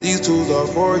These tools are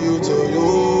for you to use.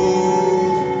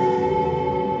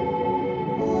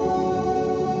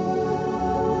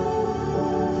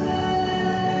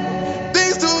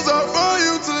 These tools are for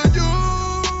you to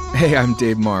use. Hey, I'm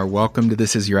Dave Marr. Welcome to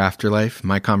This Is Your Afterlife,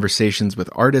 my conversations with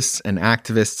artists and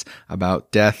activists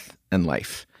about death and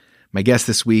life. My guest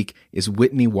this week is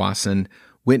Whitney Wasson.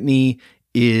 Whitney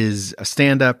is a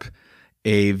stand-up,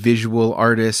 a visual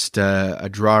artist, a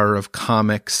drawer of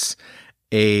comics,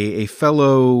 a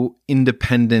fellow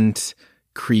independent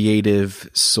creative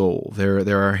soul. There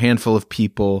are a handful of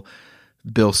people,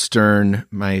 Bill Stern,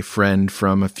 my friend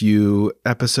from a few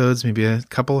episodes, maybe a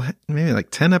couple, maybe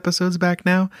like 10 episodes back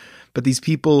now, but these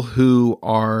people who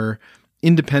are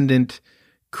independent,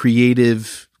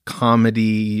 creative,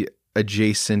 comedy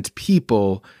adjacent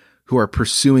people who are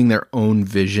pursuing their own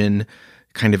vision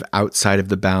kind of outside of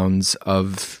the bounds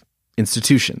of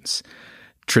institutions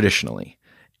traditionally.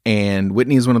 And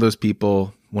Whitney is one of these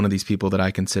people that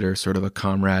I consider sort of a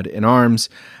comrade in arms.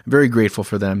 I'm very grateful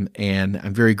for them, and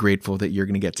I'm very grateful that you're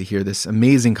going to get to hear this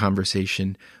amazing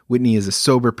conversation. Whitney is a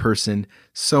sober person.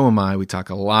 So am I. We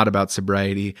talk a lot about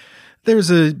sobriety.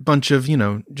 There's a bunch of,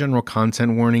 general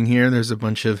content warning here. There's a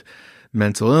bunch of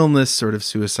mental illness, sort of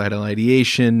suicidal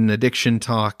ideation, addiction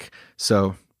talk.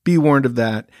 So be warned of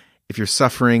that. If you're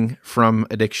suffering from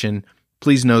addiction,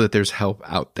 please know that there's help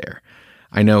out there.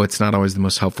 I know it's not always the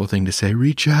most helpful thing to say,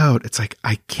 reach out. It's like,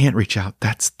 I can't reach out.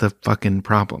 That's the fucking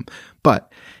problem.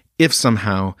 But if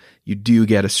somehow you do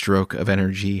get a stroke of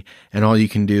energy and all you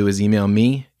can do is email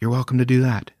me, you're welcome to do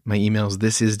that. My email is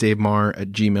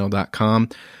thisisdavemarr@gmail.com.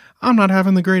 I'm not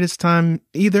having the greatest time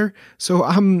either, so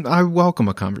I welcome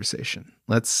a conversation.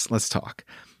 Let's talk.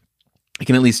 I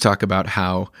can at least talk about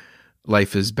how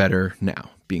life is better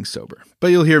now, being sober. But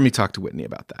you'll hear me talk to Whitney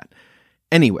about that.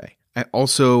 Anyway, I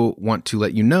also want to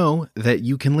let you know that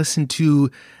you can listen to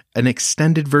an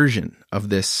extended version of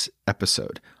this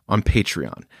episode on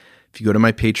Patreon. If you go to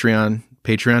my Patreon,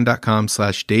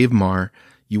 patreon.com/Dave Marr,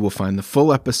 you will find the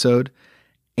full episode,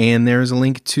 and there's a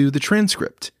link to the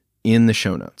transcript in the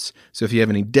show notes. So if you have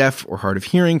any deaf or hard of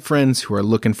hearing friends who are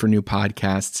looking for new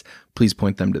podcasts, please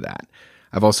point them to that.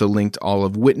 I've also linked all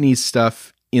of Whitney's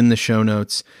stuff in the show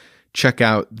notes. Check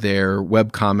out their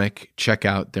webcomic, check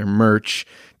out their merch,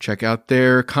 check out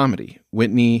their comedy.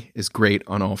 Whitney is great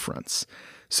on all fronts.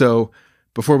 So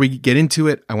before we get into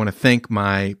it, I want to thank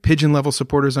my Pigeon level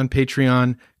supporters on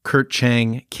Patreon, Kurt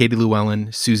Chang, Katie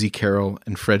Llewellyn, Susie Carroll,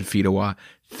 and Fred Fidawa.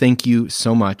 Thank you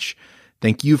so much.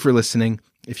 Thank you for listening.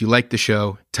 If you like the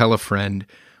show, tell a friend,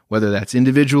 whether that's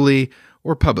individually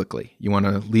or publicly. You want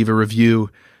to leave a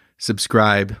review,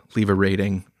 subscribe, leave a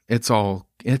rating. It's all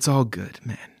good,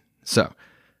 man. So,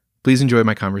 please enjoy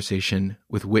my conversation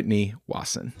with Whitney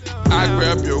Wasson. I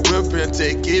grab your whip and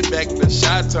take it back to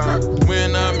Chi-Town.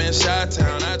 When I'm in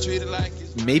Chi-Town, I treat it like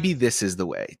it's... Maybe this is the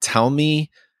way. Tell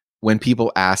me, when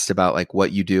people asked about like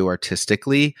what you do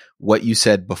artistically, what you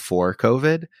said before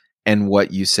COVID and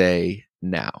what you say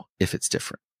now, if it's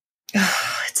different.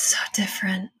 Oh, it's so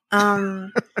different.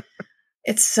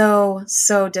 It's so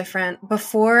different.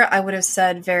 Before, I would have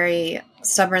said very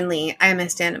stubbornly, I am a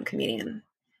stand-up comedian.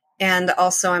 And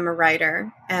also I'm a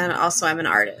writer, and also I'm an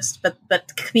artist. But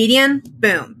comedian,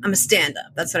 boom, I'm a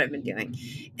stand-up. That's what I've been doing.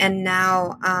 And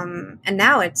now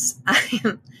it's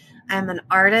I'm an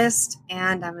artist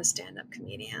and I'm a stand-up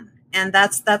comedian. And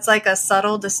that's like a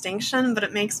subtle distinction, but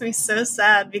it makes me so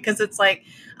sad because it's like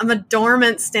I'm a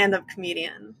dormant stand-up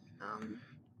comedian.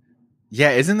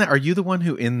 Yeah, are you the one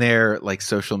who in their like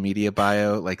social media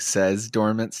bio like says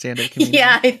dormant stand-up comedian?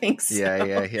 Yeah, I think so.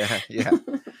 Yeah.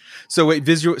 So wait,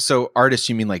 so artist,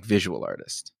 you mean like visual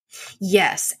artist?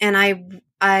 Yes, and I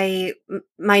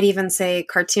might even say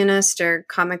cartoonist or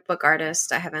comic book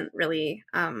artist. I haven't really.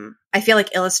 I feel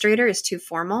like illustrator is too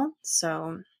formal,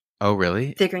 so. Oh,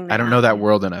 really? Figuring that I don't out. know that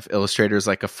world enough. Illustrator is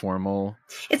like a formal.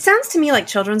 It sounds to me like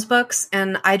children's books,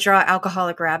 and I draw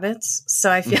alcoholic rabbits,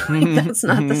 so I feel like that's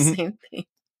not the same thing.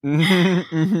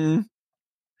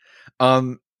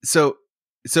 So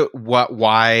what?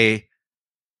 Why?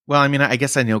 Well, I mean, I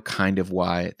guess I know kind of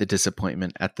why the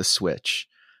disappointment at the Switch,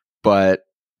 but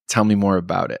tell me more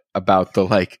about it, about the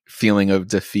like feeling of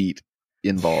defeat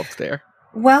involved there.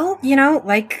 Well,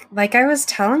 like I was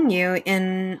telling you,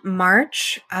 in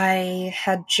March, I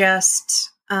had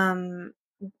just, I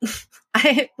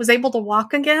was able to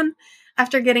walk again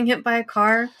after getting hit by a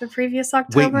car the previous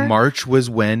October. Wait, March was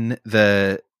when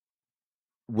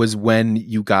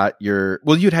you got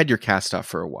you'd had your cast off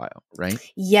for a while, right?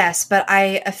 Yes, but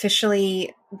I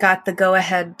officially got the go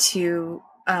ahead to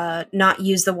not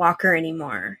use the walker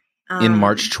anymore. In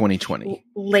March 2020.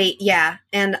 Late, yeah.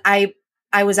 And I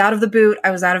I was out of the boot.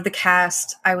 I was out of the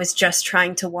cast. I was just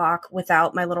trying to walk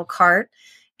without my little cart.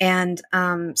 And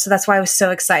so that's why I was so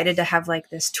excited to have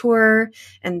like this tour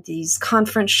and these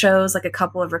conference shows, like a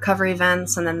couple of recovery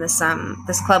events, and then this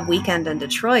club weekend in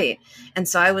Detroit. And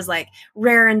so I was like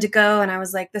raring to go, and I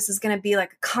was like, this is going to be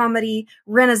like a comedy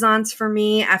renaissance for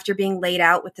me after being laid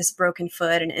out with this broken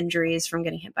foot and injuries from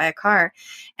getting hit by a car.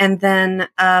 And then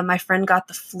my friend got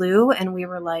the flu, and we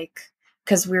were like,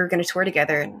 because we were going to tour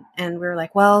together, and we were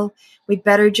like, well, we'd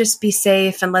better just be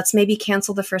safe and let's maybe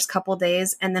cancel the first couple of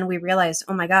days. And then we realized,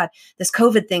 oh my God, this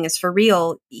COVID thing is for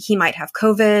real. He might have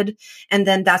COVID. And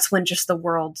then that's when just the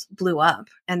world blew up.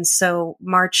 And so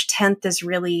March 10th is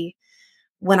really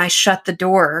when I shut the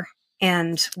door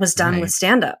and was done with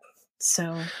stand-up.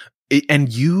 So.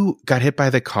 And you got hit by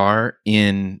the car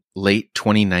in late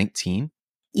 2019?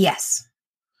 Yes.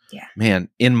 Yeah. Man,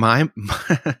 in my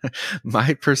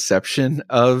perception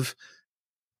of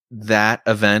that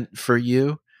event for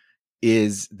you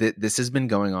is that this has been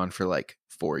going on for like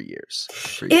 4 years.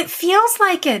 It feels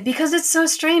like it because it's so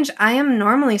strange. I am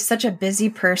normally such a busy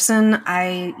person.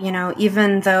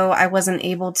 Even though I wasn't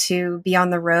able to be on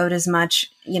the road as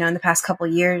much, in the past couple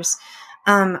of years,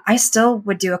 I still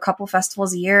would do a couple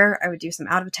festivals a year. I would do some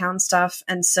out of town stuff.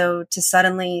 And so to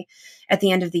suddenly at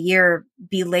the end of the year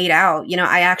be laid out,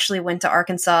 I actually went to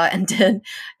Arkansas and did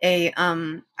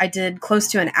I did close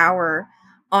to an hour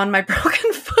on my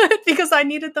broken foot because I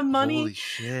needed the money. Holy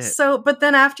shit. So, but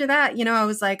then after that, I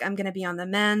was like, I'm going to be on the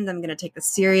mend. I'm going to take this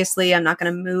seriously. I'm not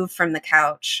going to move from the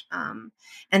couch. And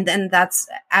then that's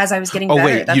as I was getting better.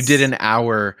 Wait, you did an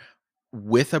hour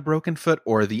with a broken foot,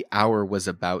 or the hour was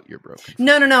about your broken foot?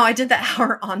 No. I did the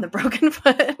hour on the broken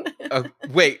foot.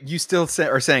 Wait, you still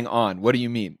are saying on. What do you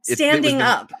mean? Standing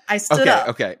up. I stood up.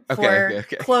 Okay.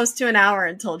 Close to an hour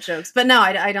and told jokes. But no,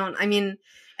 I don't. I mean,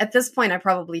 at this point, I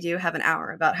probably do have an hour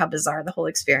about how bizarre the whole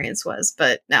experience was.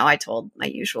 But now I told my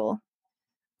usual,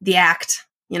 the act,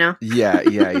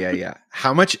 Yeah.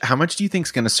 How much do you think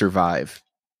is going to survive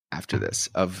after this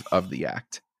of the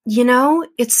act?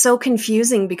 It's so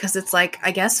confusing because it's like, I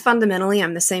guess fundamentally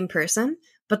I'm the same person,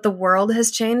 but the world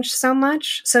has changed so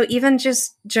much. So even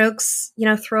just jokes,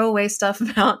 throwaway stuff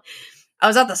about I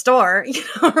was at the store,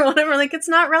 or whatever, like it's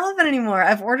not relevant anymore.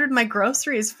 I've ordered my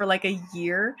groceries for like a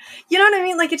year. You know what I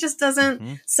mean? Like it just doesn't.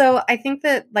 Mm-hmm. So I think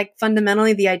that like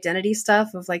fundamentally the identity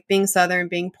stuff of like being Southern,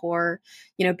 being poor,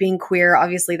 being queer,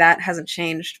 obviously that hasn't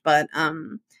changed, but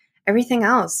everything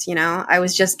else, I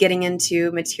was just getting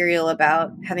into material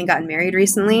about having gotten married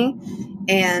recently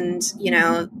and,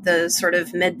 the sort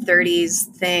of mid-30s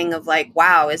thing of like,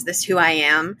 wow, is this who I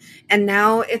am? And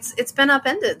now it's been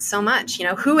upended so much,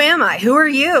 who am I? Who are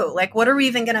you? Like, what are we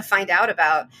even going to find out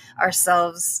about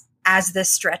ourselves as this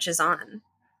stretches on?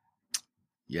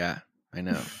 Yeah, I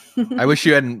know. I wish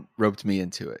you hadn't roped me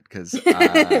into it because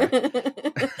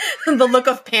the look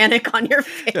of panic on your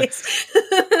face.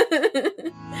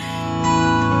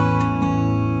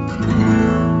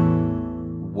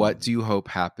 What do you hope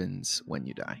happens when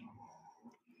you die?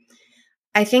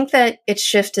 I think that it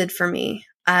shifted for me.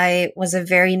 I was a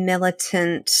very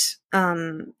militant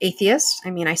atheist. I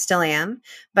mean, I still am,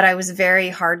 but I was very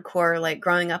hardcore, like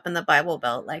growing up in the Bible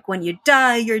Belt, like when you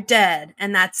die, you're dead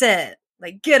and that's it.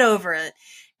 Like, get over it.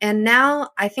 And now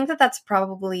I think that that's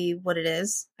probably what it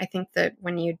is. I think that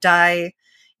when you die,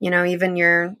 even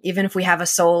if we have a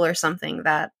soul or something,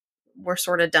 that we're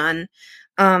sort of done.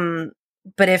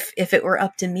 But if it were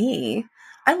up to me,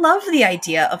 I love the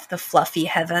idea of the fluffy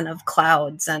heaven of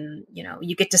clouds and,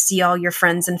 you get to see all your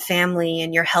friends and family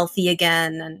and you're healthy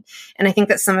again. And I think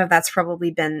that some of that's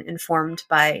probably been informed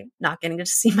by not getting to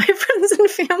see my friends and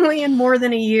family in more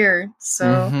than a year.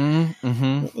 So,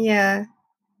 yeah.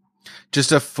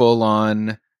 Just a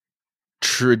full-on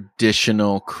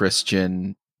traditional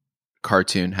Christian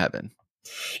cartoon heaven.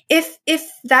 If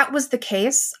that was the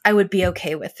case, I would be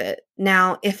okay with it.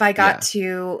 Now, if I got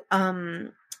to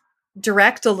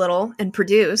direct a little and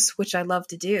produce, which I love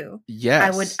to do,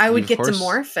 yes, I would get to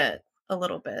morph it a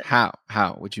little bit. How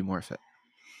would you morph it?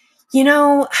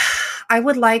 I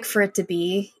would like for it to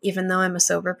be, even though I'm a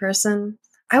sober person,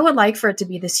 I would like for it to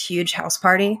be this huge house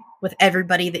party with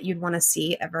everybody that you'd want to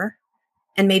see ever.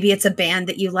 And maybe it's a band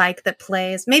that you like that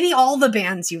plays. Maybe all the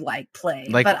bands you like play.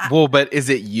 But is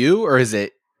it you, or is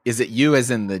it you as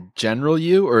in the general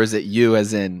you, or is it you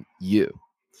as in you?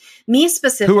 Me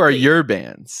specifically. Who are your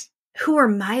bands? Who are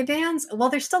my bands? Well,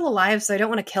 they're still alive, so I don't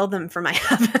want to kill them for my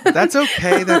heaven. That's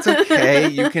okay.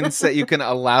 You can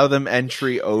allow them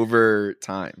entry over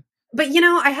time. But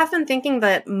I have been thinking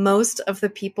that most of the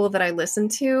people that I listen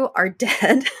to are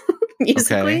dead.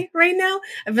 musically right now.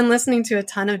 I've been listening to a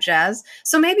ton of jazz.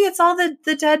 So maybe it's all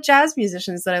the dead jazz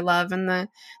musicians that I love and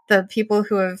the people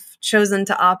who have chosen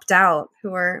to opt out,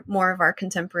 who are more of our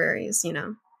contemporaries, you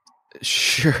know.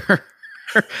 Sure.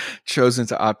 Chosen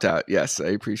to opt out. Yes, I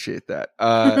appreciate that.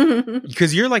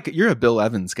 Because you're a Bill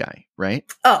Evans guy, right?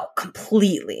 Oh,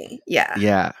 completely. Yeah.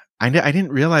 Yeah. I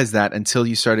didn't realize that until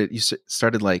you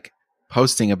started like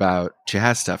posting about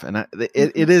jazz stuff. And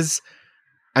it is,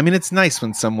 I mean, it's nice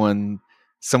when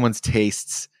someone's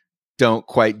tastes don't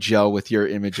quite gel with your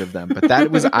image of them. But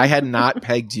I had not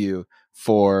pegged you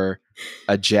for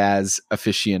a jazz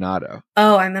aficionado.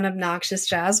 Oh, I'm an obnoxious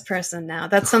jazz person now.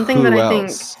 That's something that I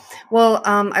think. Well,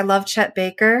 I love Chet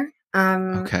Baker.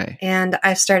 Okay. And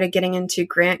I've started getting into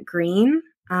Grant Green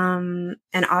and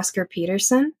Oscar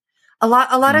Peterson. A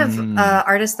lot of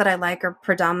artists that I like are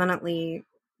predominantly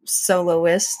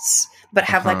soloists, but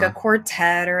have like a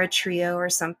quartet or a trio or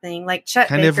something. Like Chet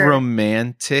kind Baker. Kind of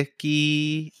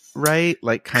romantic-y, right?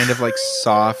 Like kind of like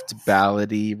soft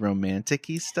ballady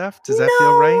romantic-y stuff. Does that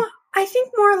feel right? I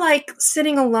think more like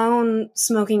sitting alone,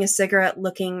 smoking a cigarette,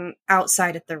 looking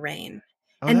outside at the rain.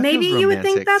 Oh, and maybe you would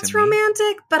think that's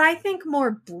romantic, but I think more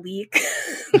bleak,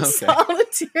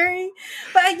 solitary.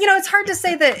 But, you know, it's hard to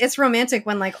say that it's romantic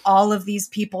when, like, all of these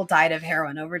people died of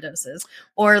heroin overdoses.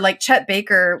 Or, like, Chet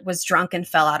Baker was drunk and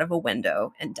fell out of a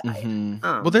window and died. Mm-hmm.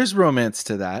 Well, there's romance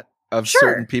to that, of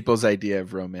certain people's idea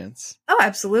of romance. Oh,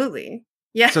 absolutely.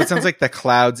 Yeah. So it sounds like the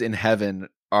clouds in heaven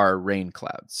are rain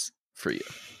clouds for you.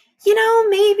 You know,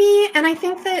 maybe. And I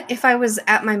think that if I was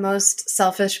at my most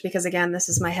selfish, because again, this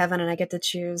is my heaven and I get to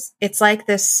choose, it's like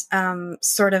this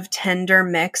sort of tender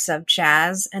mix of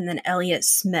jazz, and then Elliott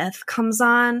Smith comes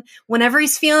on whenever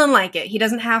he's feeling like it. He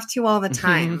doesn't have to all the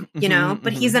time, you know,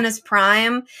 but he's in his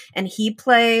prime and he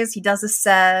does a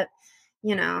set,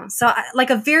 you know. So like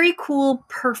a very cool,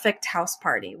 perfect house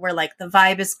party where like the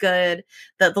vibe is good.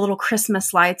 The little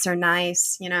Christmas lights are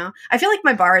nice, you know. I feel like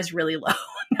my bar is really low.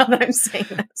 Now that I'm saying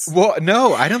this. Well,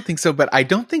 no, I don't think so. But I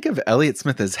don't think of Elliott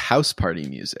Smith as house party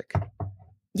music.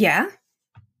 Yeah.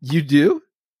 You do?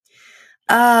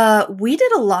 We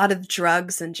did a lot of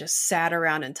drugs and just sat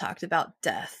around and talked about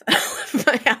death at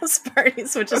my house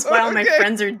parties, which is why all my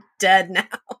friends are dead now.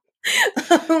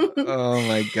 Oh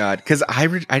my God. Because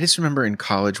I just remember in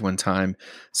college one time,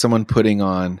 someone putting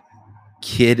on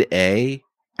Kid A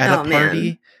at a party.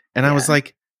 Man. And I was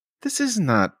like, this is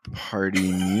not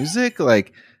party music.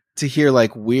 Like, to hear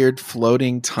like weird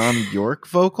floating Tom York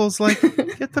vocals, like,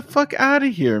 get the fuck out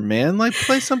of here, man. Like,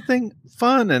 play something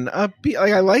fun and upbeat.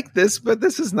 Like, I like this, but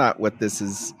this is not what this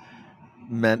is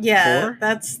meant for. Yeah,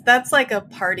 that's like a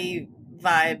party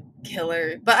vibe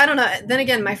killer. But I don't know. Then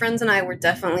again, my friends and I were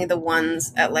definitely the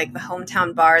ones at like the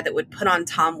hometown bar that would put on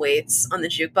Tom Waits on the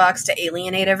jukebox to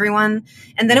alienate everyone.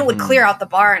 And then it would clear out the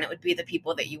bar and it would be the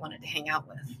people that you wanted to hang out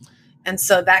with. And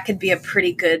so that could be a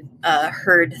pretty good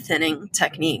herd thinning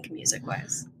technique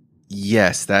music-wise.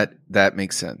 Yes, that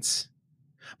makes sense.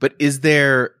 But is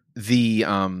there the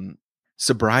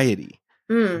sobriety?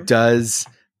 Is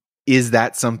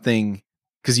that something,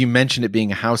 because you mentioned it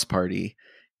being a house party,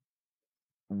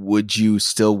 would you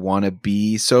still want to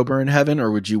be sober in heaven,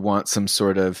 or would you want some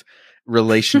sort of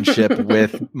relationship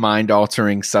with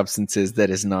mind-altering substances that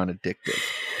is non-addictive?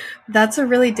 That's a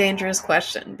really dangerous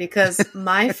question, because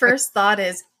my first thought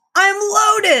is, I'm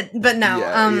loaded. But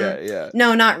no,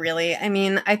 no, not really. I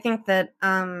mean, I think that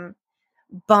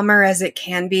bummer as it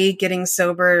can be, getting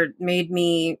sober made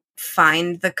me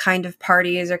find the kind of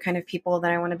parties or kind of people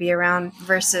that I want to be around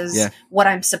versus what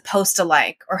I'm supposed to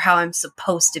like or how I'm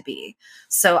supposed to be.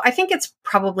 So I think it's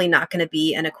probably not going to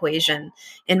be an equation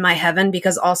in my heaven,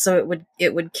 because also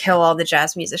it would kill all the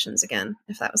jazz musicians again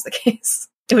if that was the case.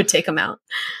 It would take them out.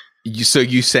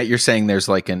 You're saying there's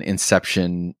like an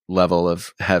Inception level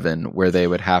of heaven where they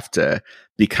would have to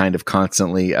be kind of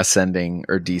constantly ascending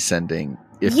or descending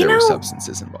if there were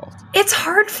substances involved. It's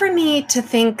hard for me to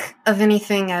think of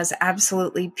anything as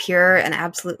absolutely pure and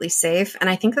absolutely safe.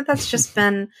 And I think that that's just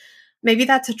been, maybe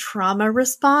that's a trauma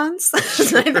response,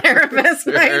 as my therapist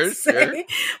might say.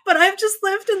 But I've just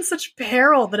lived in such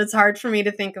peril that it's hard for me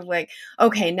to think of like,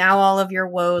 okay, now all of your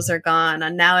woes are gone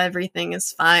and now everything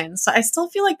is fine. So I still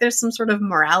feel like there's some sort of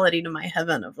morality to my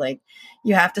heaven of like,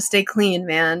 you have to stay clean,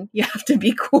 man. You have to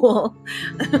be cool.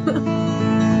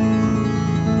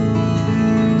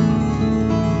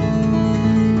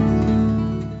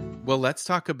 Well, let's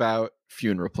talk about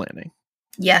funeral planning.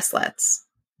 Yes, let's.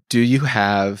 Do you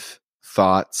have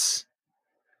thoughts,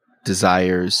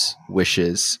 desires,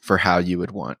 wishes for how you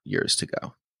would want yours to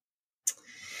go?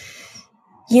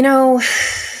 You know,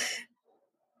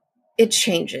 it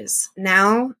changes.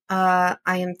 Now, I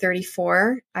am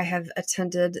 34. I have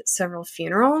attended several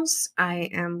funerals. I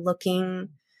am looking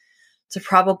to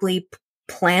probably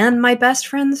plan my best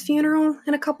friend's funeral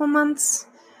in a couple months.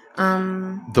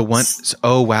 The one,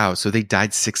 oh wow. So they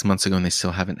died 6 months ago and they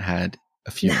still haven't had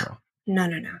a funeral. No.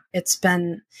 It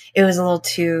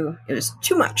was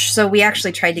too much. So we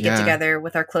actually tried to get together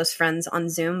with our close friends on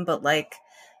Zoom, but like,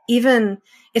 even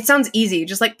it sounds easy,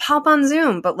 just like pop on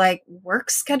Zoom, but like work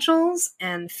schedules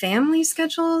and family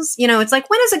schedules, it's like,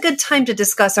 when is a good time to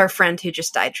discuss our friend who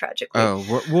just died tragically?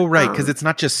 Oh, well, right. Because it's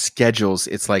not just schedules.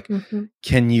 It's like,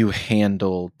 can you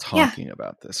handle talking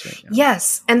about this right now?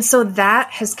 Yes. And so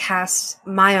that has cast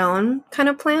my own kind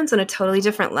of plans in a totally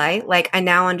different light. Like, I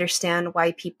now understand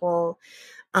why people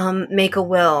make a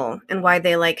will and why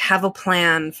they like have a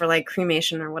plan for like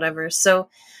cremation or whatever. So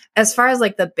as far as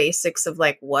like the basics of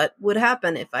like what would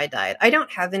happen if I died, I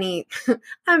don't have any,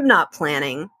 I'm not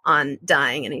planning on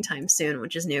dying anytime soon,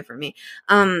 which is new for me.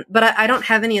 But I don't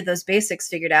have any of those basics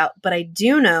figured out, but I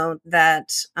do know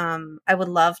that I would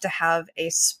love to have a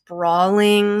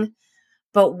sprawling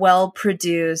but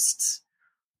well-produced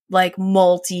like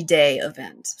multi-day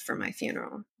event for my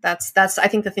funeral. That's I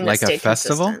think the thing that like stayed a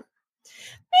festival? Consistent.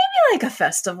 Maybe like a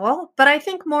festival, but I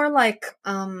think more like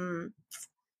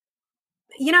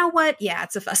you know what? Yeah,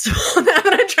 it's a festival.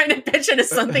 I'm trying to pitch it as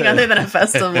something other than a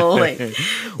festival. Like,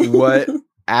 what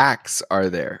acts are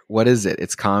there? What is it?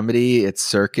 It's comedy. It's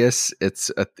circus.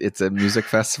 It's a music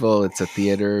festival. It's a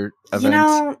theater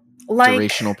event. Like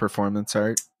durational performance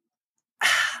art.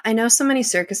 I know so many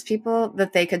circus people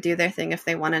that they could do their thing if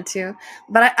they wanted to,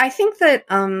 but I think that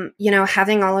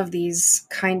having all of these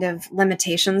kind of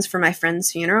limitations for my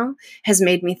friend's funeral has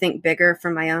made me think bigger for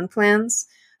my own plans.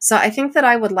 So I think that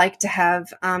I would like to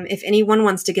have, if anyone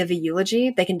wants to give a eulogy,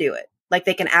 they can do it. Like,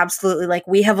 they can absolutely, like,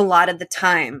 we have allotted the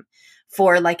time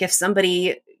for, like, if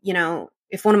somebody,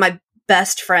 if one of my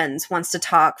best friends wants to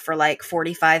talk for like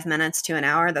 45 minutes to an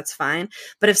hour, that's fine.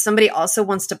 But if somebody also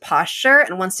wants to posture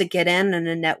and wants to get in a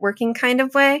networking kind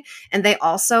of way, and they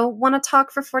also want to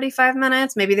talk for 45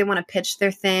 minutes, maybe they want to pitch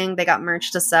their thing, they got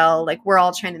merch to sell, like, we're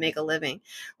all trying to make a living.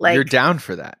 Like, you're down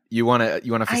for that. You want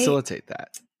to facilitate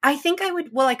that. I think I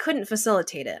would. Well, I couldn't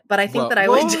facilitate it, but I think that I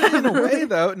would. In a way,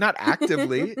 though, not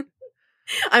actively.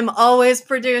 I'm always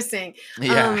producing.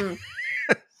 Yeah.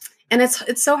 And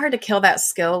it's so hard to kill that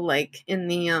skill. Like, in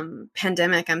the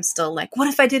pandemic, I'm still like, what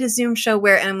if I did a Zoom show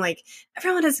where, and I'm like,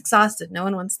 everyone is exhausted. No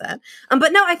one wants that.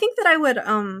 But no, I think that I would,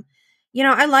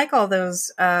 I like all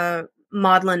those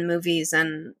maudlin movies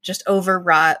and just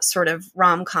overwrought sort of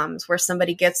rom-coms where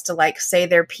somebody gets to like say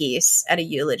their piece at a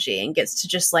eulogy and gets to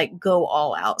just like go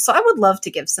all out. So I would love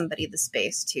to give somebody the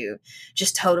space to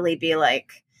just totally be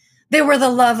like, they were the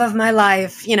love of my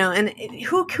life, and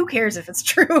who cares if it's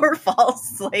true or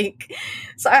false? Like,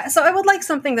 so I would like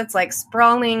something that's like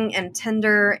sprawling and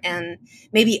tender and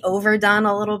maybe overdone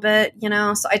a little bit,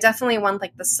 So I definitely want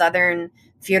like the Southern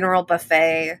funeral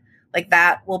buffet. Like,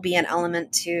 that will be an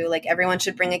element too. Like, everyone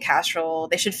should bring a casserole.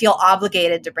 They should feel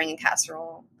obligated to bring a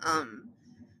casserole.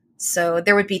 So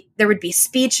there would be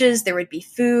speeches, there would be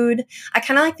food. I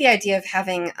kind of like the idea of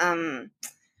having,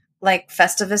 like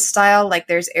Festivus style, like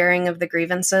there's airing of the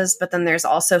grievances, but then there's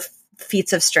also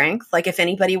feats of strength. Like, if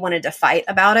anybody wanted to fight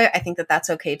about it, I think that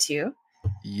that's okay too.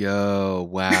 Yo,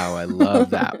 wow. I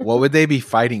love that. What would they be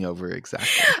fighting over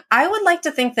exactly? I would like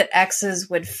to think that exes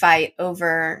would fight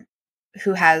over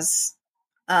who has,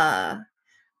 who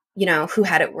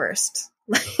had it worst.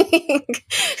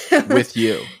 With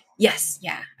you. Yes.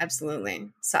 Yeah, absolutely.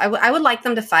 So I would like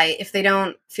them to fight. If they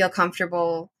don't feel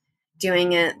comfortable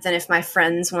doing it, then if my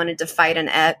friends wanted to fight an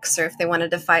ex, or if they wanted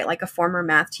to fight like a former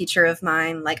math teacher of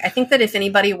mine, like, I think that if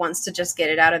anybody wants to just get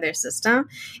it out of their system,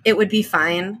 it would be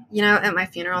fine, at my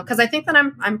funeral. Cause I think that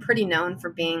I'm pretty known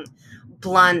for being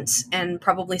blunt and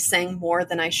probably saying more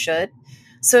than I should.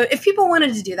 So if people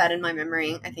wanted to do that in my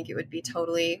memory, I think it would be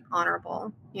totally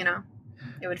honorable, It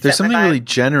would fit. There's something really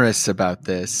generous about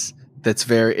this.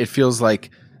 It feels like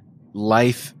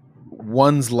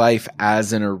one's life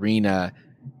as an arena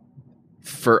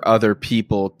for other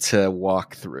people to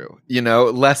walk through,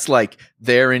 less like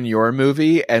they're in your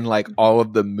movie and like all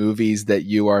of the movies that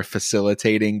you are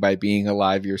facilitating by being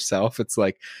alive yourself. It's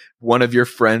like one of your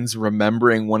friends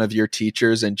remembering one of your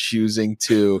teachers and choosing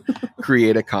to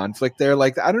create a conflict there.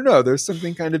 Like, I don't know, there's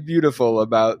something kind of beautiful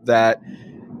about that.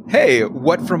 Hey,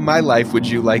 what from my life would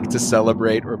you like to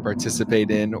celebrate or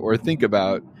participate in or think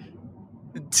about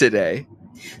today?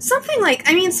 Something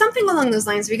along those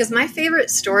lines, because my favorite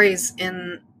stories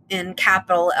in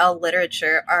capital L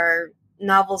literature are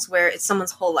novels where it's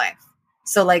someone's whole life.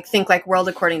 So like, think like World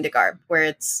According to Garp, where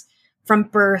it's from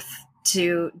birth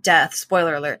to death,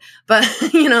 spoiler alert, but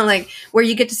like where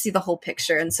you get to see the whole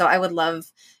picture. And so I would love,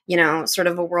 sort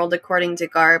of a World According to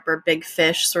Garp or Big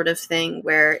Fish sort of thing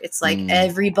where it's like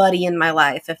everybody in my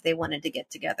life, if they wanted to get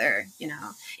together,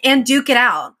 and duke it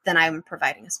out, then I'm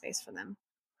providing a space for them.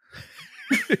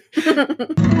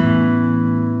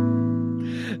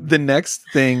 The next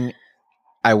thing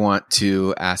I want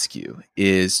to ask you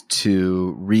is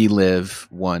to relive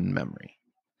one memory.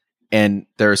 And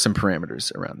there are some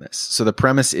parameters around this. So the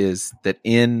premise is that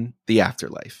in the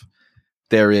afterlife,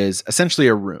 there is essentially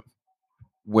a room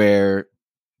where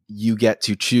you get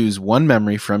to choose one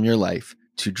memory from your life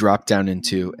to drop down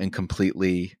into and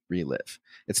completely relive.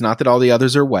 It's not that all the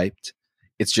others are wiped.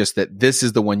 It's just that this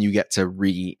is the one you get to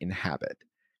re-inhabit.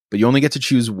 But you only get to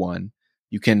choose one.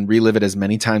 You can relive it as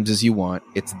many times as you want.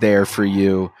 It's there for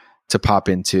you to pop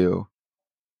into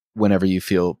whenever you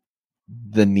feel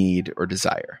the need or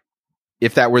desire.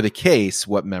 If that were the case,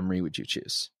 what memory would you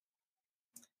choose?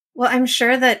 Well, I'm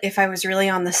sure that if I was really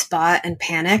on the spot and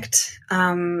panicked,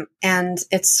 and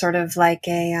it's sort of like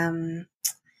a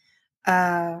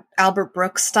Albert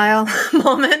Brooks style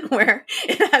moment where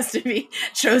it has to be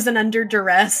chosen under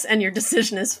duress and your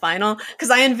decision is final, because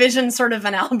I envision sort of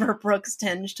an Albert Brooks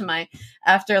tinge to my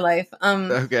afterlife.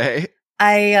 Okay.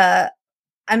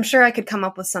 I'm sure I could come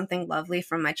up with something lovely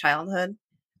from my childhood,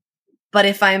 but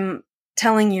if I'm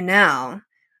telling you now,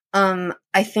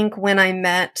 I think when I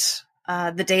met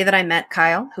the day that I met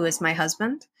Kyle, who is my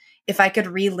husband, if I could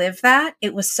relive that,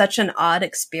 it was such an odd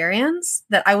experience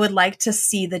that I would like to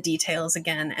see the details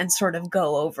again and sort of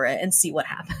go over it and see what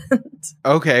happened.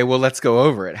 Okay, well, let's go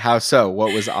over it. How so?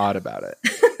 What was odd about it?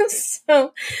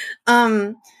 So,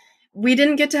 we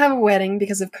didn't get to have a wedding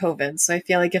because of COVID. So I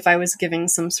feel like if I was giving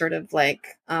some sort of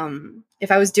like,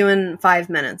 if I was doing 5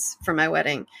 minutes for my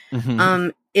wedding,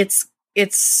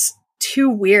 it's too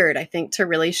weird, I think, to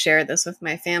really share this with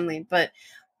my family. But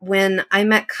when I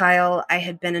met Kyle, I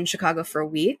had been in Chicago for a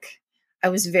week. I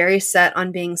was very set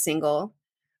on being single.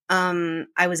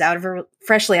 I was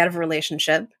freshly out of a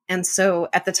relationship. And so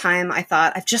at the time I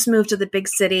thought, I've just moved to the big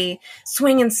city,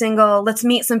 swinging single, let's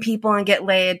meet some people and get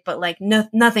laid, but like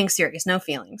nothing serious, no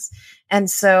feelings. And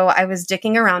so I was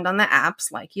dicking around on the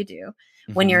apps like you do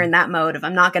when you're in that mode of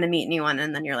I'm not going to meet anyone.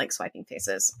 And then you're like swiping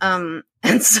faces. And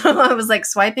so I was like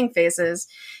swiping faces,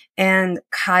 and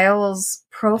Kyle's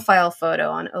profile photo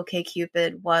on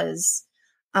OkCupid was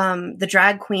the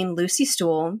drag queen Lucy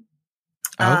Stool.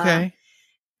 Okay.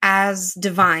 As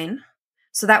Divine.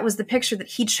 So that was the picture that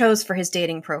he chose for his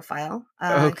dating profile.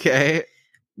 Okay.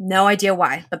 No idea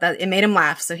why, but it made him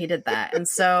laugh. So he did that. And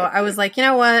so I was like, you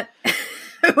know what?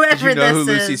 Whoever did you know who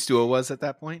this Lucy is, Stool was at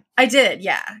that point? I did.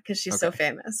 Yeah. Cause she's so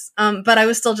famous. But I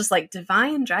was still just like,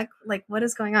 Divine drag, like what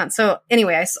is going on? So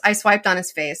anyway, I swiped on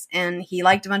his face and he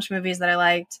liked a bunch of movies that I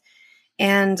liked.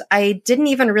 And I didn't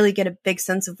even really get a big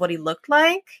sense of what he looked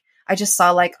like. I just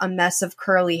saw like a mess of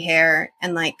curly hair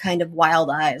and like kind of wild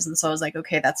eyes. And so I was like,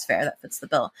 okay, that's fair. That fits the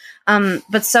bill.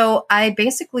 But so I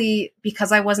basically,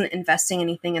 because I wasn't investing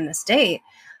anything in this date,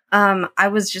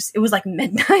 it was like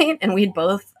midnight and we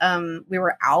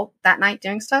were out that night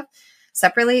doing stuff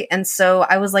separately. And so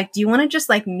I was like, do you want to just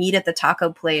like meet at the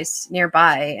taco place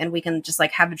nearby and we can just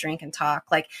like have a drink and talk?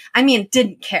 Like, I mean,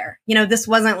 didn't care. This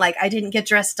wasn't like, I didn't get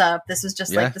dressed up. This was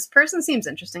just like, this person seems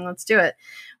interesting. Let's do it.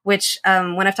 Which,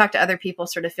 when I've talked to other people,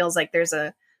 sort of feels like there's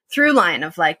a through line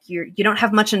of like, you don't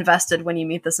have much invested when you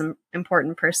meet this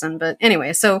important person. But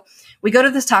anyway, so we go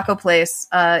to this taco place,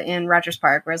 in Rogers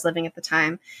Park where I was living at the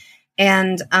time.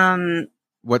 And,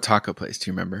 what taco place?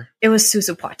 Do you remember? It was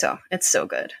Susupuato. It's so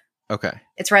good. Okay.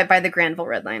 It's right by the Granville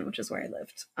Red Line, which is where I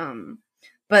lived.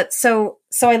 But so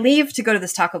I leave to go to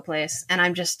this taco place and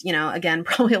I'm just, again,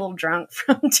 probably a little drunk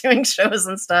from doing shows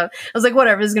and stuff. I was like,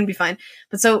 whatever, this is going to be fine.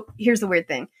 But so here's the weird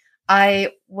thing.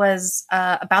 I was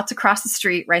about to cross the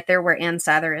street right there where Ann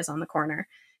Sather is on the corner.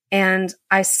 And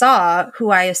I saw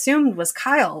who I assumed was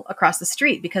Kyle across the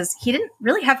street because he didn't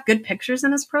really have good pictures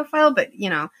in his profile. But,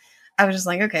 I was just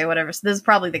like, okay, whatever. So this is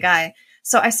probably the guy.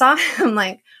 So I saw him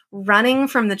like running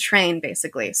from the train,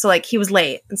 basically. So like he was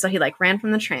late. And so he like ran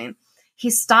from the train. He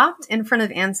stopped in front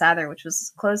of Ann Sather, which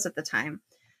was closed at the time,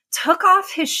 took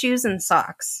off his shoes and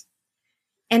socks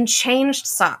and changed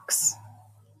socks.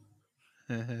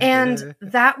 And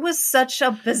that was such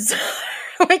a bizarre,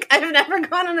 like I've never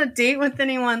gone on a date with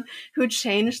anyone who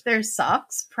changed their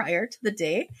socks prior to the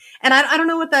date. And I don't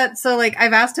know what that, so like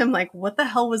I've asked him like, what the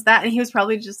hell was that? And he was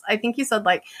probably just, I think he said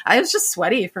like, I was just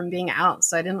sweaty from being out.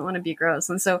 So I didn't want to be gross.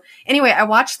 And so anyway, I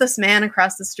watched this man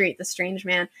across the street, this strange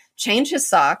man, change his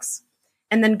socks.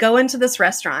 and then go into this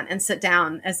restaurant and sit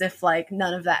down as if like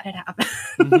none of that had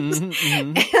happened.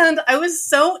 And I was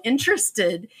so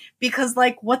interested because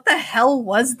like, what the hell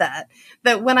was that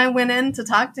when I went in to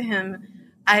talk to him,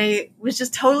 I was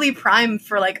just totally primed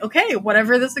for like, okay,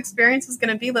 whatever this experience is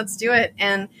going to be, let's do it.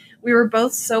 And we were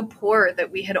both so poor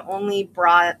that we had only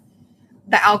brought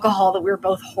the alcohol that we were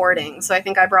both hoarding. So I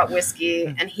think I brought whiskey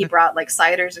and he brought like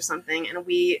ciders or something. And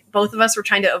both of us were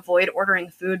trying to avoid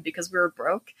ordering food because we were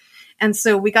broke. And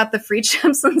so we got the free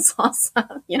chips and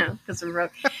salsa, because we're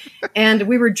broke. And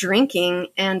we were drinking.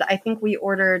 And I think we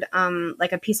ordered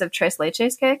like a piece of tres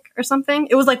leches cake or something.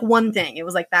 It was like one thing. It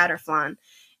was like that or flan.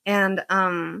 And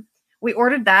we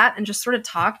ordered that and just sort of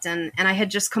talked. And I had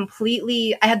just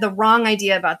I had the wrong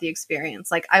idea about the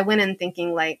experience. Like I went in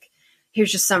thinking like,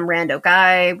 here's just some rando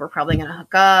guy. We're probably going to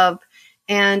hook up.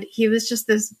 And he was just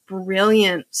this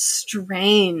brilliant,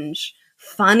 strange,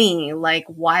 funny, like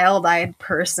wild-eyed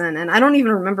person. And I don't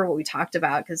even remember what we talked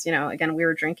about because, again, we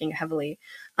were drinking heavily.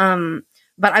 But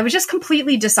I was just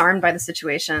completely disarmed by the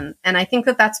situation. And I think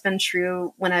that that's been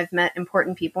true when I've met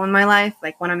important people in my life.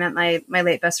 Like when I met my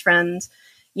late best friend,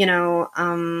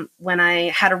 when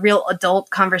I had a real adult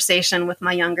conversation with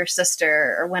my younger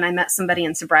sister, or when I met somebody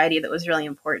in sobriety that was really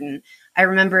important. I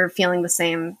remember feeling the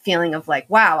same feeling of like,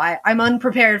 wow, I'm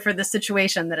unprepared for this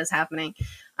situation that is happening.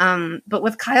 But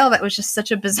with Kyle, that was just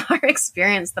such a bizarre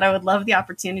experience that I would love the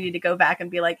opportunity to go back and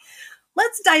be like,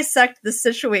 let's dissect this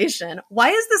situation. Why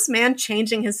is this man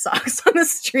changing his socks on the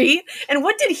street? And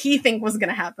what did he think was going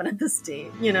to happen at this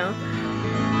date,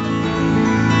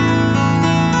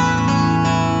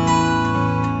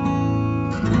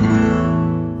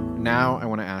 Now I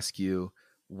want to ask you,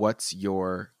 what's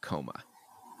your coma?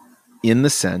 In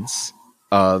the sense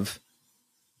of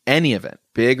any event,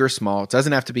 big or small, it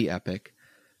doesn't have to be epic,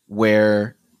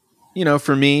 where,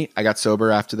 for me, I got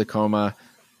sober after the coma,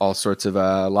 all sorts of,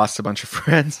 lost a bunch of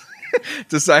friends,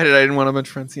 decided I didn't want a bunch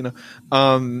of friends,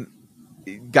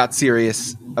 got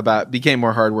serious became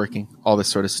more hardworking, all this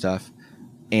sort of stuff.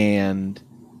 And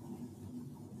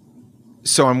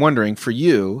so I'm wondering for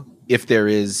you, if there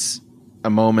is a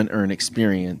moment or an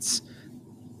experience,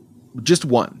 just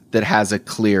one that has a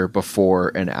clear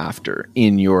before and after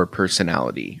in your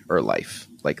personality or life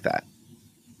like that.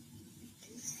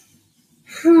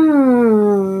 I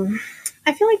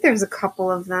feel like there's a couple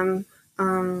of them.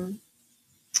 But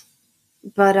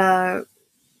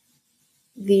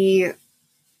the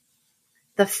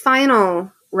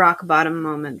final rock bottom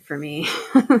moment for me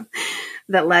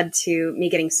that led to me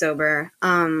getting sober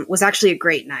was actually a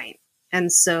great night.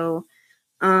 And so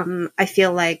I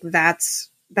feel like that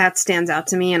stands out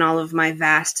to me in all of my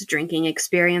vast drinking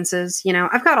experiences.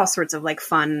 I've got all sorts of like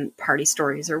fun party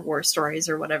stories or war stories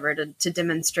or whatever to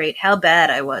demonstrate how bad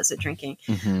I was at drinking.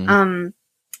 Mm-hmm.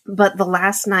 But the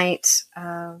last night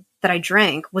that I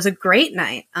drank was a great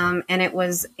night. And it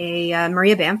was a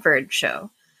Maria Bamford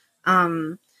show.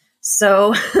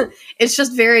 So it's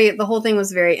just the whole thing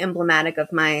was very emblematic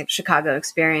of my Chicago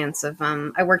experience of,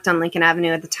 I worked on Lincoln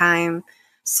Avenue at the time.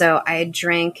 So I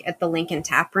drank at the Lincoln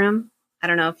Tap Room. I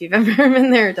don't know if you've ever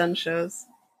been there or done shows.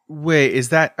 Wait, is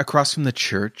that across from the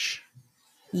church?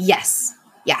 Yes.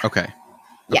 Yeah. Okay.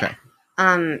 Yeah.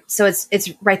 So it's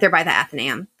right there by the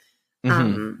Athenaeum.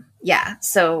 Mm-hmm. Yeah.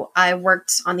 So I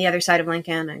worked on the other side of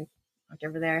Lincoln. I worked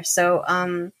over there. So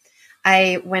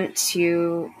I went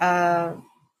to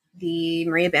the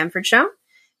Maria Bamford show,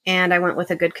 and I went with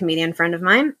a good comedian friend of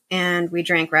mine, and we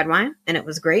drank red wine, and it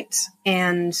was great.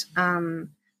 And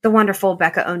the wonderful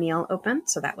Becca O'Neill opened,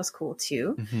 so that was cool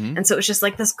too. Mm-hmm. And so it was just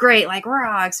like this great, like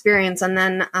raw experience. And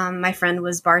then my friend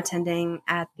was bartending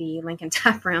at the Lincoln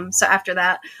Tap Room. So after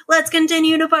that, let's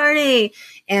continue to party.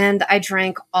 And I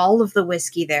drank all of the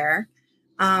whiskey there.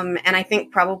 And I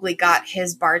think probably got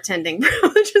his bartending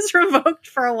privileges revoked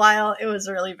for a while. It was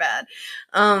really bad.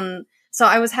 So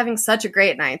I was having such a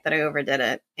great night that I overdid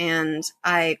it. And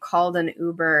I called an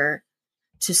Uber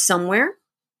to somewhere.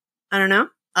 I don't know.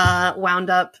 Wound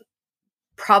up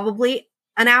probably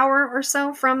an hour or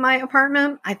so from my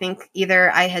apartment. I think either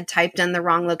I had typed in the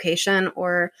wrong location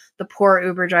or the poor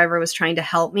Uber driver was trying to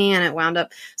help me, and it wound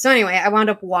up. So anyway, I wound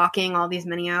up walking all these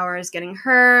many hours, getting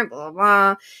hurt, blah, blah,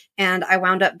 blah. And I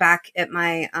wound up back at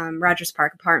my Rogers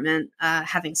Park apartment,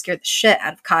 having scared the shit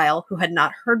out of Kyle, who had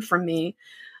not heard from me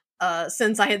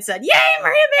since I had said, "Yay,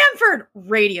 Maria Bamford!"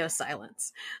 Radio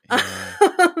silence.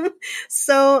 Yeah.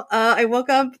 So I woke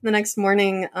up the next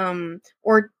morning,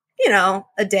 or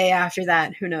a day after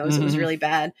that. Who knows? Mm-hmm. It was really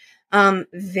bad.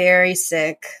 Very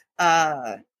sick.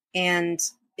 And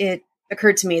it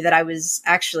occurred to me that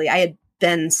I had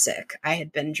been sick. I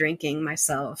had been drinking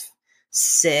myself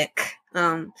sick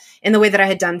in the way that I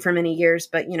had done for many years.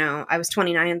 But, you know, I was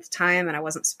 29 at the time and I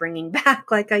wasn't springing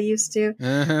back like I used to.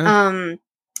 Uh-huh.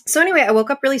 So anyway, I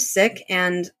woke up really sick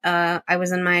and I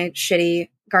was in my shitty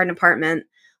garden apartment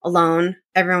alone.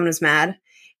 Everyone was mad.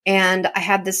 And I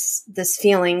had this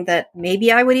feeling that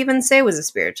maybe I would even say was a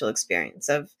spiritual experience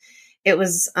of, it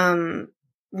was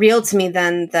real to me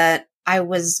then that I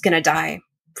was going to die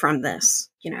from this.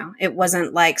 You know, it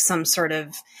wasn't like some sort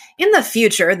of, in the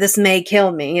future, this may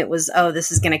kill me. It was, oh,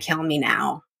 this is going to kill me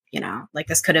now. You know, like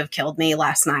this could have killed me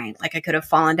last night. Like I could have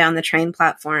fallen down the train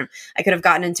platform. I could have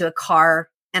gotten into a car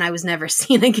and I was never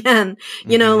seen again.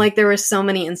 You know, like there were so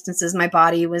many instances I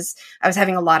was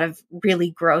having a lot of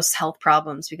really gross health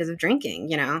problems because of drinking,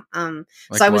 you know? Like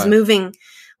so I was what? moving.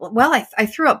 Well, I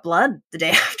threw up blood the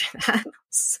day after that.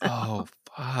 So, Oh,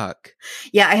 fuck.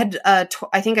 yeah, I had,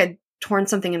 I think I'd torn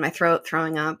something in my throat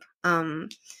throwing up.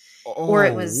 Or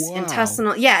it was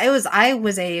intestinal. Yeah, I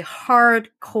was a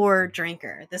hardcore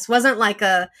drinker. This wasn't like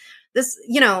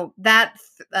you know, that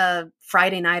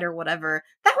Friday night or whatever,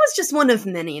 that was just one of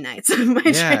many nights of my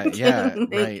drinking. Yeah,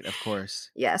 right, of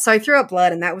course. Yeah, so I threw up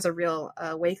blood and that was a real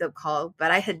wake-up call, but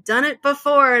I had done it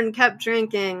before and kept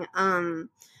drinking.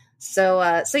 So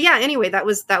yeah, anyway, that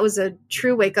was a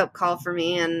true wake-up call for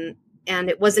me, and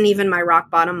it wasn't even my rock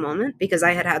bottom moment because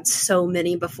I had so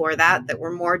many before that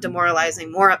were more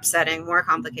demoralizing, more upsetting, more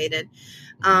complicated.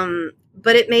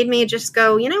 But it made me just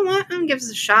go, you know what, I'm going to give this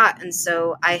a shot. And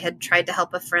so I had tried to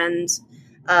help a friend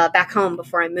back home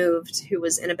before I moved who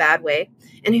was in a bad way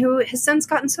and who has since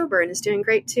gotten sober and is doing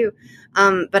great too.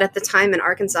 But at the time in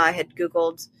Arkansas, I had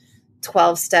Googled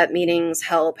 12-step meetings,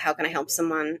 help, how can I help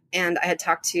someone? And I had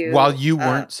talked to... While you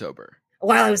weren't sober.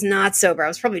 While I was not sober. I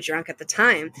was probably drunk at the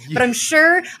time. But I'm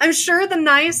sure the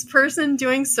nice person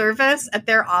doing service at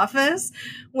their office,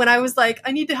 when I was like,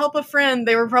 I need to help a friend,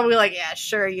 they were probably like, yeah,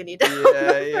 sure, you need to help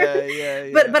a friend. Yeah.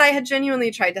 But I had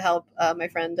genuinely tried to help my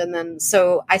friend. And then,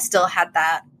 so I still had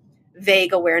that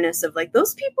vague awareness of like,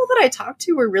 those people that I talked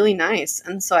to were really nice.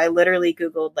 And so I literally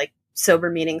Googled like sober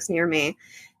meetings near me.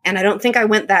 And I don't think I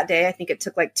went that day. I think it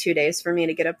took like 2 days for me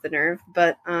to get up the nerve.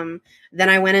 But then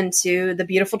I went into the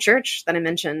beautiful church that I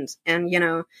mentioned. And, you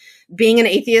know, being an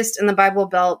atheist in the Bible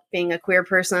Belt, being a queer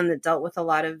person that dealt with a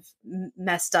lot of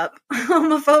messed up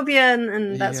homophobia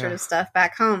and that sort of stuff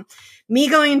back home, me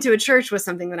going into a church was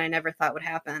something that I never thought would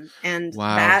happen. And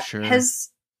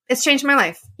it's changed my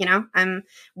life. You know,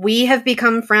 we have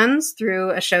become friends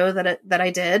through a show that I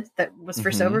did that was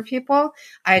for sober people.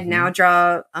 I now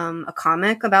draw a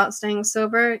comic about staying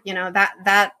sober. You know,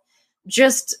 that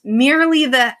just merely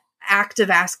the act of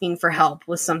asking for help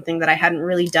was something that I hadn't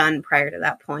really done prior to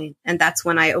that point. And that's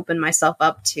when I opened myself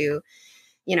up to,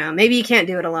 you know, maybe you can't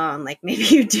do it alone. Like maybe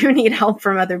you do need help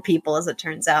from other people, as it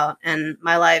turns out. And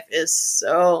my life is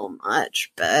so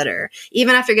much better.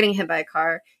 Even after getting hit by a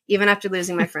car, even after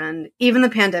losing my friend, even the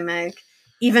pandemic,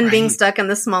 even being stuck in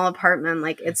this small apartment,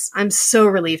 like I'm so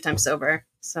relieved I'm sober.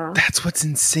 So that's what's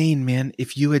insane, man.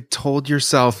 If you had told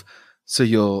yourself, so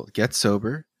you'll get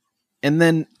sober, and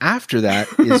then after that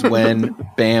is when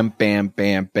bam,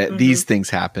 these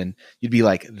things happen, you'd be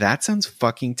like, that sounds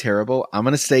fucking terrible. I'm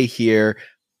going to stay here.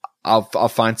 I'll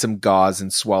find some gauze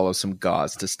and swallow some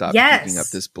gauze to stop picking up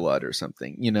this blood or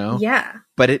something, you know? Yeah.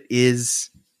 But it is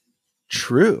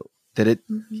true that it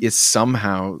is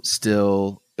somehow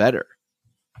still better.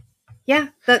 Yeah.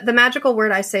 The magical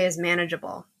word I say is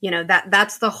manageable. You know,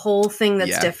 that's the whole thing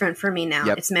that's different for me now.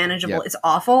 It's manageable. It's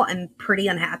awful. I'm pretty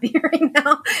unhappy right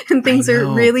now and things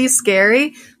are really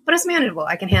scary, but it's manageable.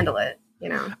 I can handle it, you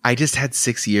know? I just had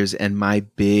 6 years and my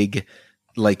big,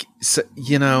 like, so,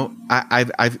 you know,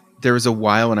 I've there was a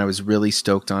while when I was really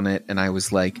stoked on it and I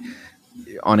was like,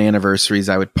 on anniversaries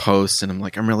I would post and I'm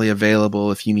like, I'm really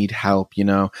available if you need help, you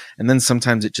know? And then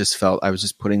sometimes it just felt I was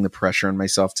just putting the pressure on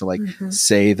myself to like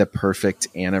say the perfect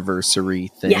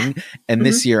anniversary thing. Yeah. And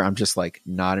this year I'm just like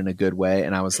not in a good way.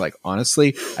 And I was like,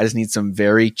 honestly, I just need some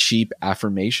very cheap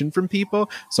affirmation from people.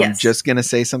 So I'm just going to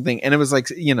say something. And it was like,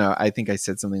 you know, I think I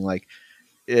said something like,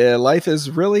 life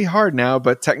is really hard now,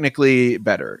 but technically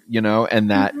better, you know? And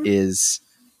that is,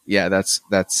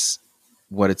 that's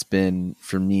what it's been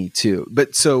for me too.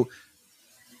 But so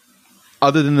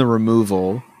other than the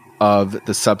removal of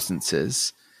the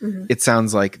substances, it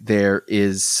sounds like there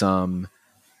is some,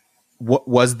 what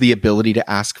was the ability to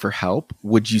ask for help?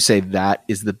 Would you say that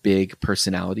is the big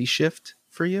personality shift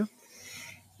for you?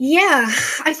 Yeah,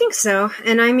 I think so.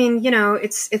 And I mean, you know,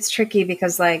 it's tricky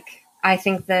because like, I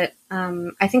think that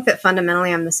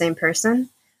fundamentally I'm the same person,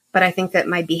 but I think that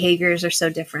my behaviors are so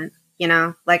different. You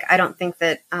know, like I don't think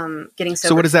that getting sober.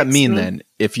 So what does that fixed mean me. then?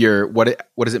 If you're what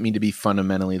does it mean to be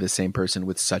fundamentally the same person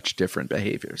with such different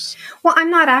behaviors? Well,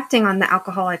 I'm not acting on the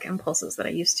alcoholic impulses that I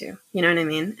used to. You know what I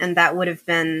mean? And that would have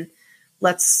been,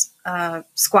 let's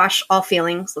squash all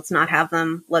feelings. Let's not have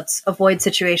them. Let's avoid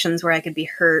situations where I could be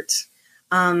hurt.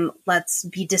 Let's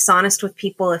be dishonest with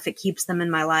people if it keeps them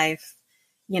in my life.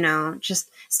 You know,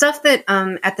 just stuff that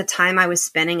at the time I was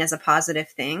spinning as a positive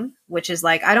thing, which is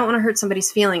like, I don't want to hurt somebody's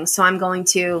feelings, so I'm going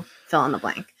to fill in the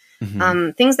blank. Mm-hmm.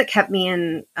 Things that kept me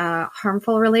in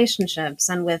harmful relationships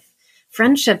and with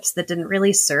friendships that didn't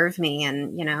really serve me,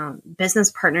 and, you know,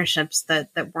 business partnerships that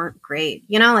weren't great.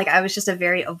 You know, like I was just a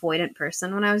very avoidant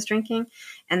person when I was drinking,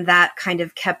 and that kind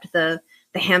of kept the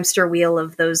hamster wheel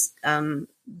of those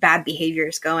bad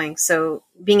behaviors going. So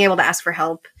being able to ask for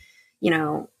help, you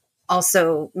know,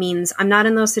 also means I'm not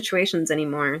in those situations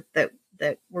anymore that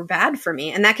were bad for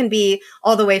me. And that can be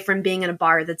all the way from being in a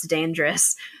bar that's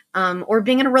dangerous, or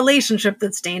being in a relationship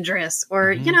that's dangerous,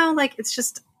 or, you know, like it's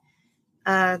just,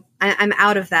 I'm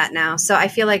out of that now. So I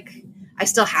feel like I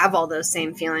still have all those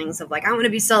same feelings of like, I want to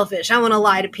be selfish. I want to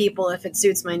lie to people if it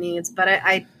suits my needs, but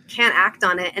I can't act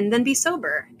on it and then be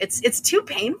sober. It's too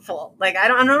painful. Like, I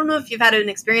don't know if you've had an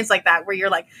experience like that where you're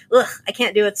like, ugh, I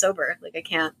can't do it sober. Like I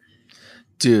can't.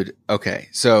 Dude, okay.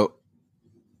 So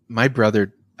my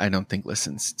brother, I don't think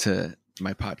listens to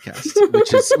my podcast,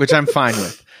 which I'm fine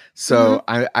with. So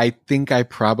I think I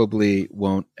probably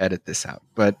won't edit this out.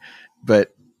 But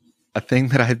a thing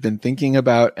that I've been thinking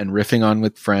about and riffing on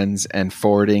with friends and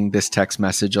forwarding this text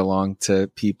message along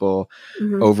to people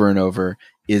over and over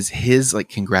is his like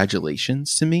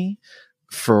congratulations to me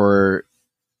for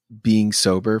being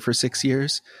sober for 6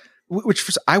 years. Which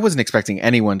I wasn't expecting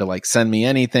anyone to like send me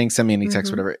any text,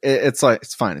 whatever. It's like,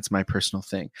 it's fine. It's my personal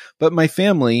thing. But my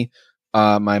family,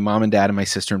 my mom and dad and my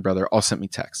sister and brother all sent me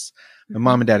texts. My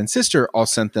mom and dad and sister all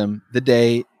sent them the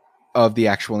day of the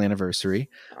actual anniversary.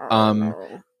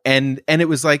 And it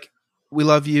was like, we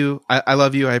love you. I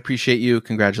love you. I appreciate you.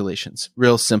 Congratulations.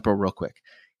 Real simple, real quick.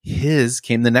 His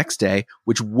came the next day,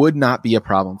 which would not be a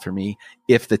problem for me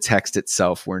if the text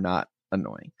itself were not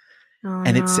annoying. Oh,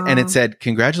 and it said,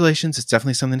 congratulations. It's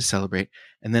definitely something to celebrate.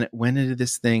 And then it went into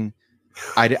this thing.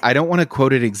 I don't want to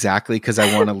quote it exactly because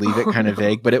I want to leave it kind of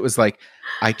vague, but it was like,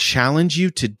 I challenge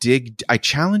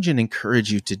and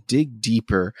encourage you to dig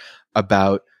deeper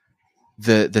about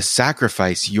the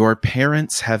sacrifice your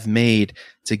parents have made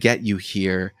to get you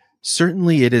here.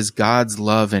 Certainly it is God's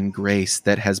love and grace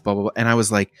that has blah, blah, blah. And I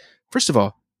was like, first of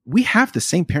all, we have the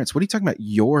same parents. What are you talking about?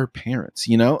 Your parents,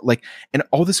 you know, like, and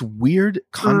all this weird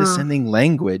condescending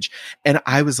language. And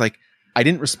I was like, I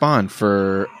didn't respond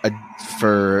for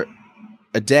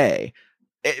a day,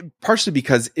 partially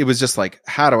because it was just like,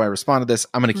 how do I respond to this?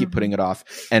 I'm going to keep putting it off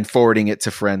and forwarding it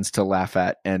to friends to laugh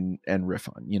at and riff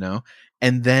on, you know?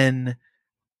 And then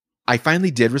I finally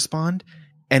did respond.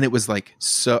 And it was like,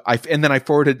 and then I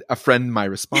forwarded a friend my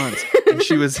response and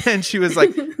she was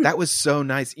like, that was so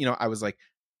nice. You know, I was like,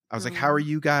 how are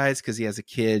you guys? Cause he has a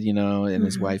kid, you know, and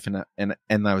his wife and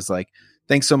I was like,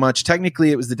 thanks so much.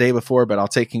 Technically it was the day before, but I'll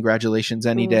take congratulations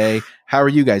any day. How are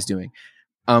you guys doing?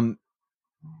 And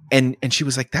she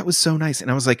was like, that was so nice. And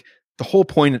I was like, the whole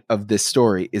point of this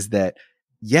story is that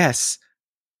yes,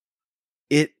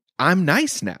 I'm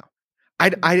nice now.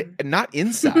 I not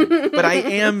inside, but I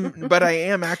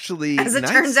am actually, as it nice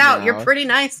turns out, now. you're pretty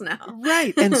nice now.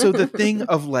 Right. And so the thing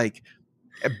of like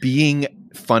being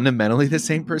fundamentally the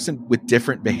same person with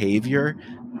different behavior,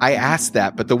 I asked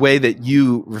that, but the way that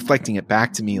you reflecting it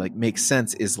back to me like makes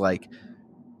sense is like,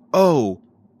 oh,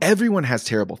 everyone has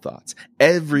terrible thoughts.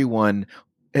 Everyone,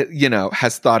 you know,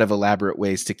 has thought of elaborate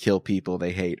ways to kill people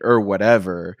they hate or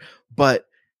whatever. But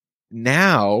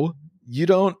now you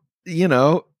don't, you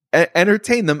know,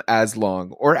 entertain them as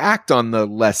long or act on the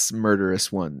less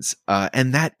murderous ones.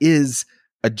 And that is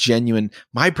a genuine,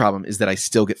 my problem is that I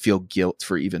still feel guilt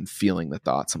for even feeling the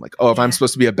thoughts. I'm like, oh, if I'm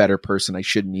supposed to be a better person, I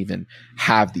shouldn't even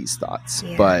have these thoughts,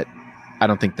 but I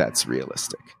don't think that's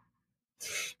realistic.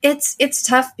 It's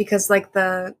tough because like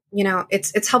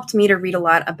it's helped me to read a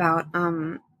lot about,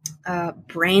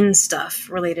 brain stuff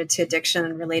related to addiction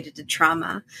and related to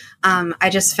trauma. I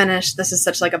just finished, this is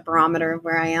such like a barometer of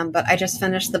where I am, but I just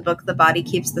finished the book, The Body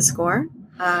Keeps the Score.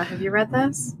 Have you read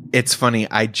this? It's funny.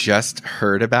 I just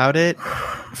heard about it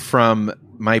from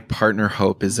my partner.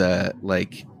 Hope is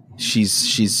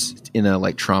she's in a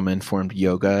like trauma informed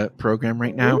yoga program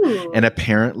right now. Ooh. And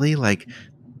apparently like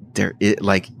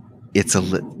the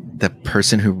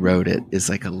person who wrote it is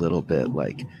like a little bit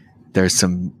like there's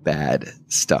some bad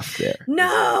stuff there.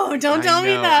 No, don't tell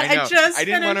me that. I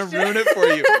didn't want to ruin it for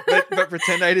you, but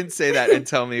pretend I didn't say that and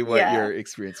tell me what your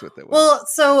experience with it was. Well,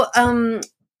 so,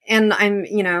 and I'm,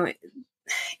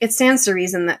 it stands to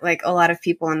reason that like a lot of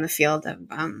people in the field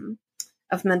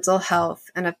of mental health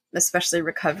and especially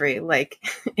recovery, like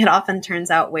it often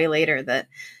turns out way later that,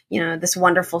 this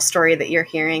wonderful story that you're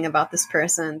hearing about this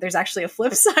person, there's actually a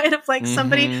flip side of like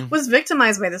somebody was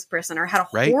victimized by this person or had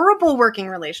a horrible working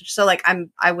relationship. So like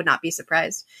I would not be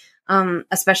surprised,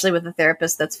 especially with a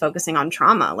therapist that's focusing on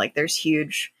trauma. Like there's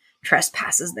huge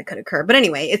trespasses that could occur. But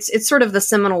anyway, it's sort of the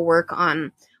seminal work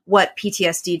on what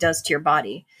PTSD does to your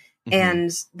body.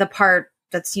 And the part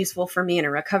that's useful for me in a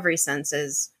recovery sense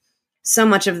is so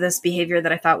much of this behavior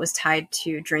that I thought was tied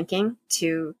to drinking,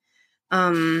 to,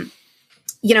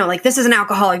 like this is an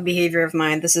alcoholic behavior of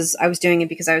mine. I was doing it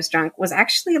because I was drunk, was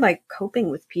actually like coping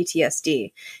with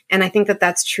PTSD. And I think that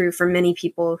that's true for many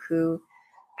people who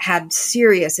had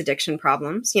serious addiction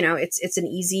problems. It's an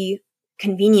easy,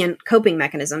 convenient coping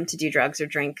mechanism to do drugs or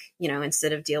drink,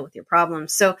 instead of deal with your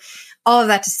problems. So all of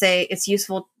that to say, it's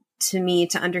useful to me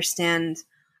to understand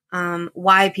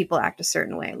why people act a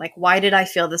certain way. Like, why did I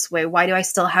feel this way? Why do I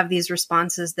still have these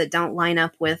responses that don't line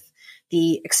up with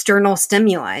the external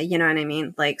stimuli? You know what I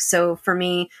mean? Like, so for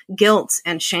me, guilt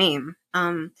and shame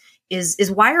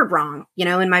is wired wrong,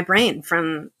 in my brain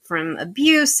from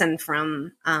abuse and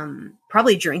from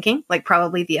probably drinking. Like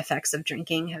probably the effects of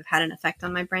drinking have had an effect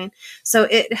on my brain. So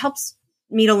it helps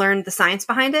me to learn the science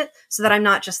behind it so that I'm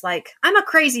not just like, I'm a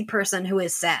crazy person who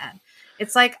is sad.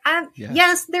 It's like,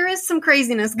 yes, there is some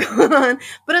craziness going on,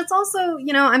 but it's also,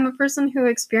 I'm a person who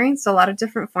experienced a lot of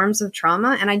different forms of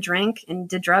trauma, and I drank and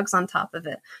did drugs on top of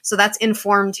it. So that's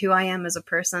informed who I am as a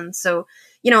person. So,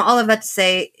 all of that to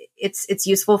say, it's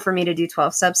useful for me to do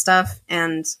 12-step stuff,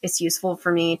 and it's useful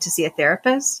for me to see a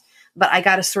therapist, but I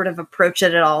got to sort of approach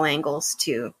it at all angles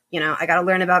too. I got to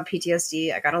learn about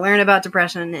PTSD. I got to learn about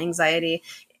depression and anxiety.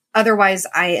 Otherwise,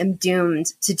 I am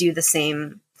doomed to do the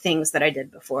same things that I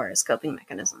did before as coping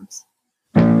mechanisms.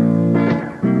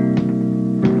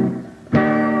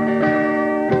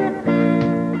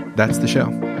 That's the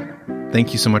show.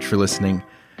 Thank you so much for listening.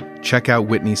 Check out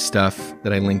Whitney's stuff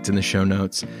that I linked in the show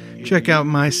notes. Check out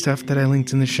my stuff that I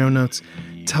linked in the show notes.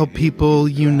 Tell people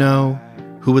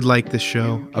who would like this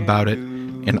show about it,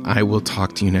 and I will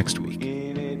talk to you next week.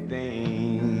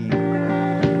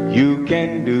 You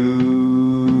can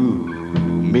do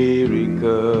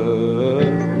miracles,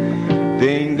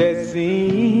 things that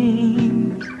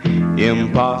seem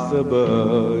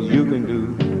impossible. You can do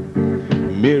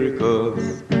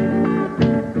miracles,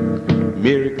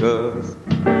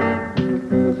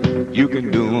 you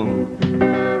can do them.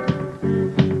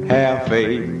 Have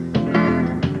faith,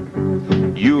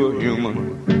 you're human,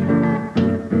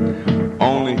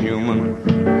 only human,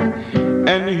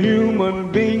 and human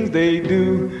beings, they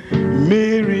do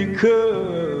miracles.